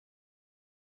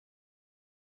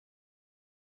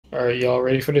Alright, y'all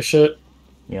ready for this shit?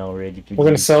 Y'all ready for We're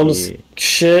gonna sell this shit?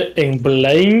 shit in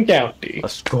Blaine County.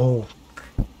 Let's go.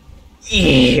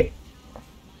 Yeah.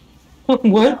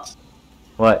 What?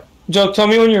 What? Joe, tell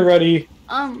me when you're ready.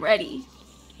 I'm ready.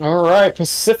 Alright,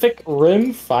 Pacific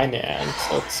Rim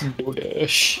Finance. Let's do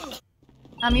this.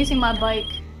 I'm using my bike.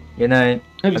 Good night.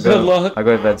 Good luck. I'll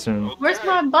go to bed soon. Where's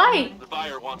my bike? The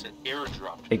buyer wants an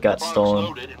airdrop. It got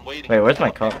stolen. Wait, where's my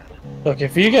car? Look,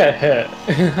 if you get hit...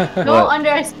 Don't What?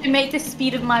 underestimate the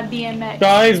speed of my BMX.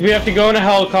 Guys, we have to go in a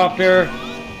helicopter.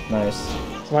 Nice.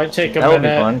 Might take a That would be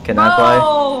minute. fun. Can I fly?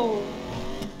 Oh!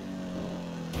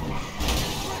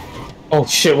 Oh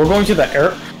shit, we're going to the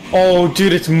air... Oh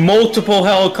dude, it's multiple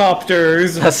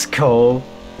helicopters. Let's go.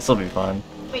 This will be fun.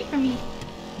 Wait for me.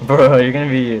 Bro, you're gonna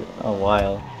be a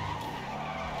while.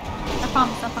 I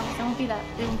promise, I promise. It won't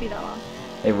be that long.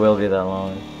 It will be that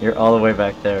long. You're all the way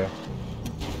back there.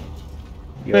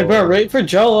 Yo. Hey bro, wait for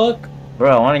Jellic.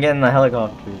 Bro, I want to get in the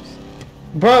helicopters.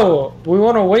 Bro, we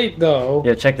want to wait though.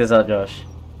 Yo, check this out, Josh.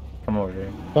 Come over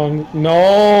here.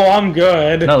 No, I'm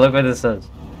good. No, look what this says.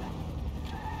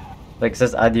 Like, it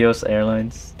says Adios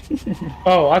Airlines.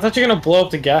 Oh, I thought you were gonna blow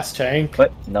up the gas tank.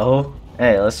 What? No?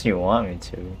 Hey, unless you want me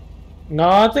to. No,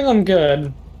 I think I'm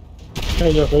good.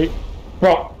 Hey, Joke, wait.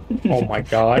 Bro. Oh my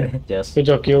god. Yes. Hey,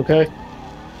 Joke, you okay?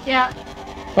 Yeah.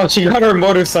 Oh, she got her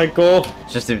motorcycle.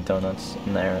 Just do donuts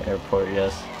in the airport,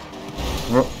 yes.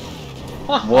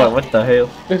 What the hell?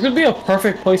 This would be a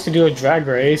perfect place to do a drag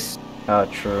race. Oh,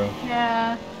 true.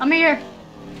 Yeah. I'm here.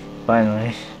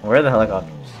 Finally. Where are the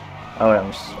helicopters? Oh, wait,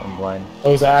 I'm blind.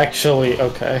 Those actually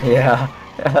okay. Yeah.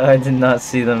 I did not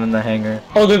see them in the hangar.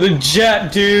 Oh, they're the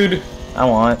jet, dude. I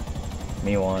want.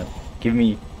 Give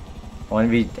me. I want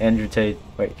to be Andrew Tate.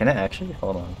 Wait, can I actually?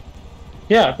 Hold on.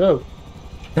 Yeah, go.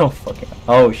 No fucking.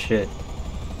 Oh shit.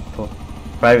 Cool.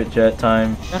 Private jet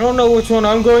time. I don't know which one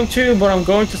I'm going to, but I'm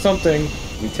going to something.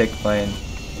 We take plane.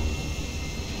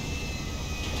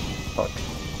 Fuck.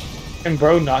 And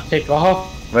bro, not take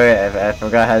off. Wait, I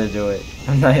forgot how to do it.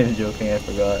 I'm not even joking, I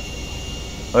forgot.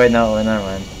 Wait, no, never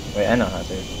mind. Wait, I know how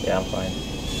to. Yeah, I'm fine.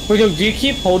 Wait, Joke, do you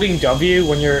keep holding W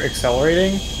when you're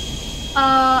accelerating?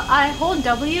 I hold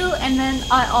W and then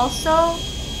I also...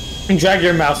 And drag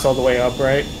your mouse all the way up,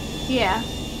 right? Yeah.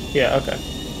 Yeah, okay.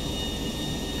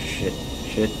 Shit.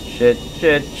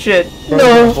 Bro,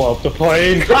 No! blow up the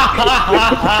plane.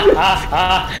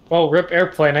 Well, rip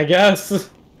airplane, I guess.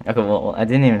 Okay, well, I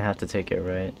didn't even have to take it,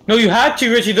 right? No, you had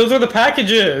to, Richie. Those are the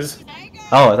packages.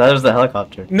 Oh, that was the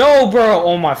helicopter. No, bro.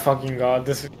 Oh my fucking god.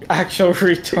 This is actual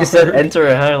retard. You said enter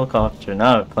a helicopter,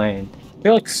 not a plane. I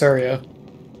feel like Surya.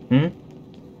 Hmm?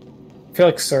 I feel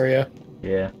like Surya.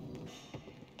 Yeah.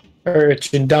 Alright,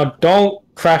 Richie, now don't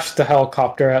crash the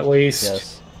helicopter at least.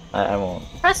 Yes. I won't.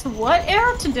 Press what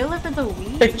arrow to deliver the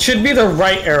weed? It should be the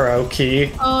right arrow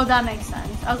key. Oh, that makes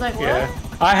sense. I was like, what? Yeah.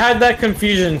 I had that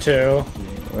confusion too.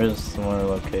 Where's some more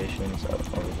locations? Oh,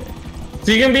 over there.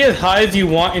 So you can be as high as you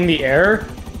want in the air.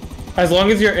 As long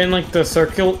as you're in like the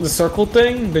circle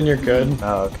thing, then you're good.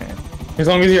 Oh, okay. As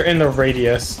long as you're in the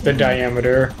radius, the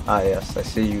diameter. Ah, yes. I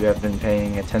see you have been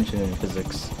paying attention in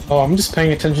physics. Oh, I'm just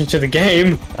paying attention to the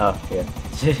game. Oh, yeah.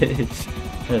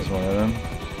 There's one of them.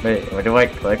 Wait, where do I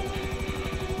click?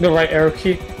 The right arrow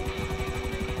key.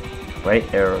 Right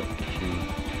arrow key.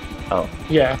 Oh,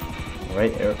 Yeah.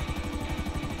 right arrow.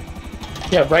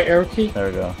 Yeah, right arrow key. There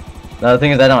we go. Now the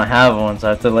thing is, I don't have one, so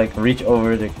I have to like reach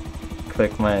over to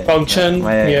click my Function.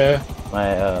 Yeah.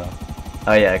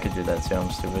 Oh yeah, I could do that too. I'm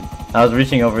stupid. I was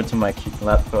reaching over to my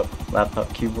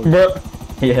laptop keyboard. Bro,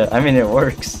 Yeah, I mean it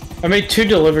works. I made 2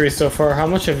 deliveries so far. How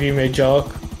much have you made,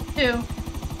 Jock? 2.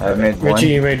 I made one. Richie,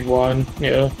 you made 1.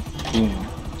 Yeah. Boom.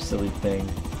 Silly thing.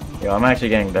 Yo, I'm actually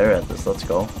getting better at this. Let's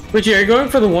go. Richie, are you going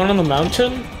for the one on the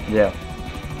mountain? Yeah.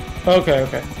 Okay,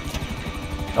 okay.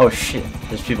 Oh shit.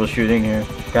 There's people shooting here.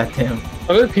 Goddamn.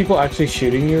 Are there people actually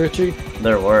shooting you, Richie?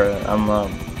 There were. I'm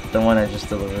the one I just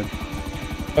delivered.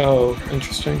 Oh,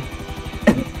 interesting.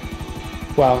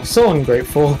 Wow, so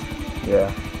ungrateful.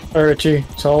 Yeah. Alright, Richie,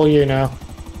 it's all you now.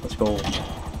 Let's go.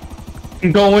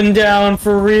 I'm going down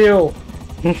for real.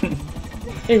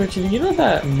 Hey, Richie, you know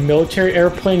that military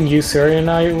airplane you, Surya, and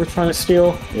I were trying to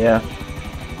steal? Yeah.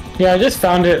 Yeah, I just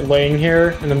found it laying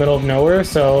here in the middle of nowhere,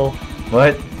 so...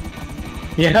 What?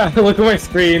 Yeah, look at my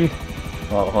screen.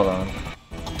 Well, hold on.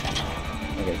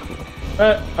 Okay, cool.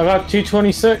 I got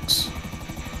 226.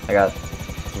 I got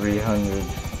 300.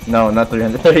 No, not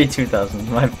 300.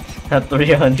 32,000. Not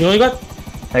 300. You only got...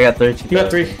 I got 32,000. You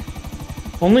got 3...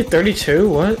 Only 32?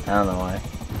 What? I don't know why.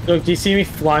 Look, do you see me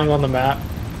flying on the map?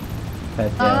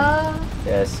 God damn.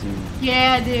 Yeah, I see.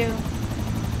 Yeah, I do.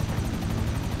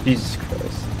 Jesus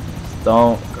Christ.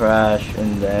 Don't crash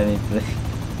into anything.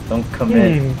 Don't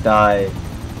commit. Die.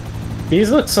 These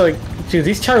looks like, dude.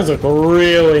 These tires look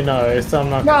really nice. I'm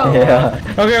not. No. Yeah.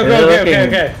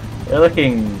 Okay. They're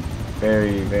looking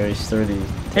very, very sturdy.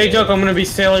 Hey, Joke, I'm gonna be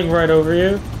sailing right over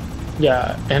you.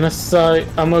 Yeah, in a sight.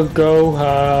 I'm gonna go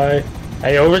high.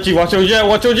 Hey, yo, Richie, watch your jet!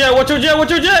 Watch your jet! Watch your jet! Watch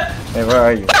your jet! Hey, where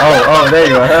are you? Oh, there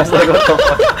you are. I was like, what the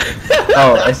fuck?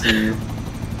 Oh, I see you.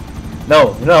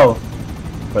 No.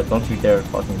 But don't you dare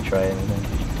fucking try anything.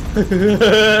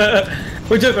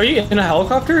 Wait, Joke, are you in a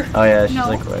helicopter? Oh yeah, she's No.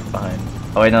 like right behind.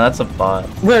 Oh wait, no, that's a bot.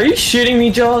 Wait, are you shitting me,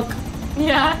 Joke?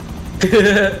 Yeah.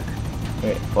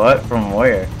 Wait, what? From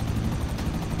where?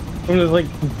 I'm just like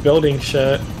building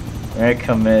shit. Where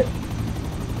commit?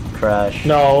 Crash.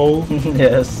 No.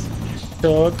 Yes.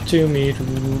 Talk to me.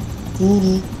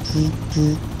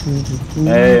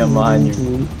 Hey, I'm behind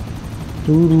you.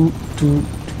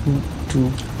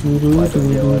 Watch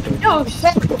it, yeah, watch it. Yo,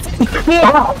 shit.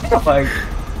 Oh my.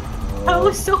 That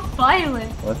was so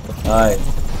violent. What the? Hi.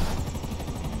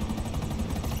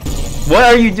 What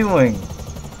are you doing?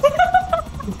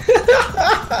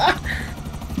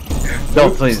 No,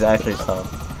 please, actually stop.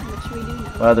 What should we do now?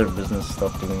 What other business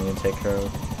stuff do we need to take care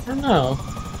of? I don't know.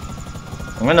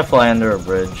 I'm gonna fly under a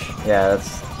bridge. Yeah,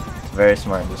 that's a very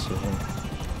smart decision.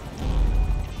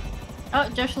 Oh,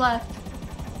 Josh left.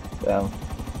 Yeah.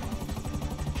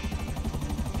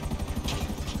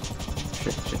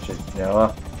 Shit.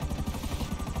 Yeah.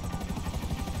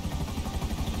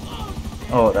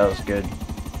 Oh, that was good.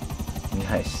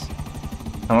 Nice.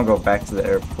 I'm gonna go back to the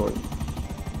airport.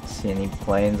 See any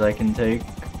planes I can take.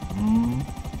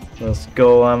 Let's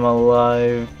go, I'm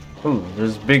alive. Ooh,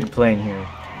 there's a big plane here.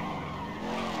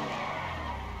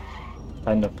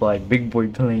 Time to fly big boy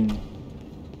plane.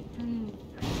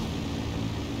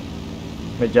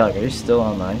 Wait, Jog, are you still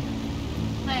online?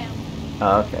 I am.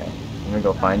 Oh, okay. I'm gonna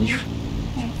go find you.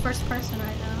 I'm first person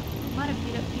right now. I'm about to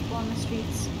beat up people on the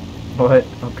streets. What?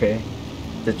 Okay.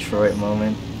 Detroit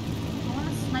moment. I want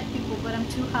to snipe people, but I'm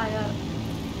too high up.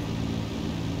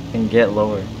 And get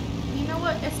lower. You know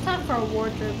what? It's time for a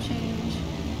wardrobe change.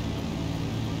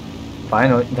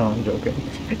 Finally. No, I'm joking.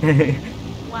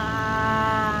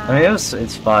 Wow. I mean,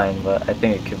 it's fine, but I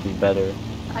think it could be better.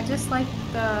 I just like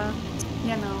the,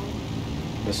 you know,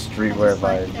 The streetwear just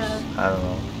like vibes. I don't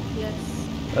know. yes.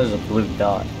 There's a blue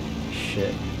dot.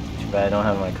 Shit. Too bad I don't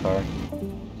have my car.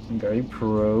 Very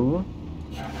pro.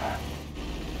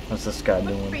 What's this guy Have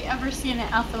you doing? ever seen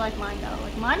an outfit like mine though?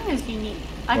 Like mine is unique.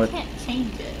 I What? can't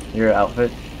change it. Your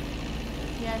outfit?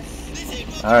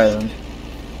 Yes. Alright then.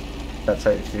 That's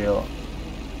how you feel.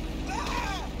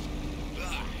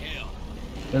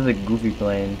 This is a goofy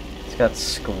plane. It's got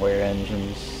square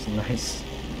engines. Nice.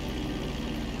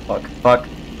 Fuck.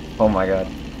 Oh my god.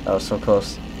 That was so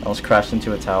close. I almost crashed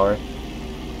into a tower.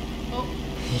 Oh.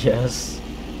 Yes.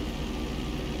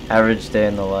 Average day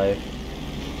in the life.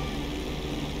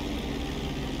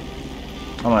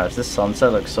 Oh my gosh, this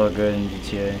sunset looks so good in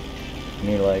GTA.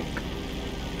 Me like,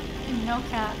 No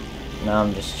cap. now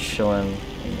I'm just chilling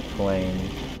in the plane.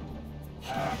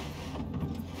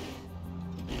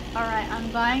 Alright, I'm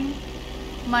buying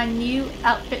my new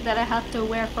outfit that I have to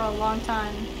wear for a long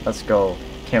time. Let's go.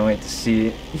 Can't wait to see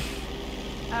it.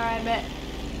 Alright, bet.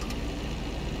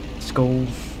 Let's go.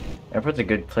 Airport's a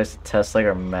good place to test like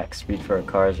our max speed for our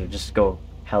cars or just go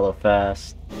hella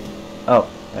fast. Oh,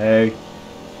 hey.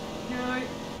 No.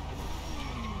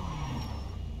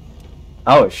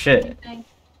 Oh shit. Anything.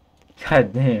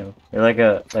 God damn. You're like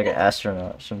an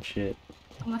astronaut or some shit.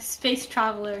 I'm a space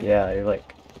traveler. Yeah, you're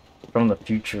like from the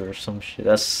future or some shit.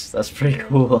 That's pretty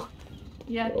cool.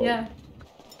 Yeah, Whoa. yeah.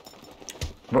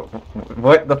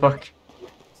 What the fuck?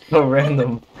 So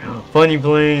random. Funny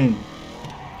plane.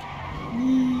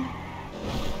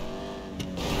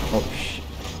 Oh shit.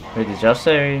 Wait, did y'all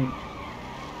say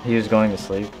he was going to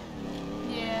sleep?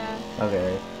 Yeah.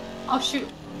 Okay. Oh shoot.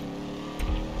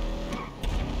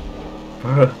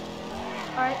 Alright.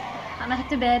 Alright, I'm gonna head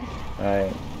to bed.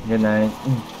 Good night.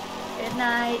 Good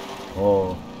night.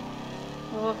 Oh.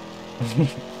 Oh.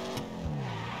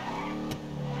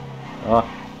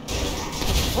 Oh.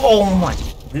 Oh my.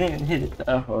 Didn't even hit it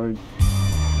that hard.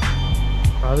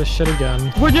 Try this shit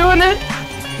again. We're doing it!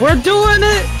 We're doing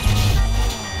it!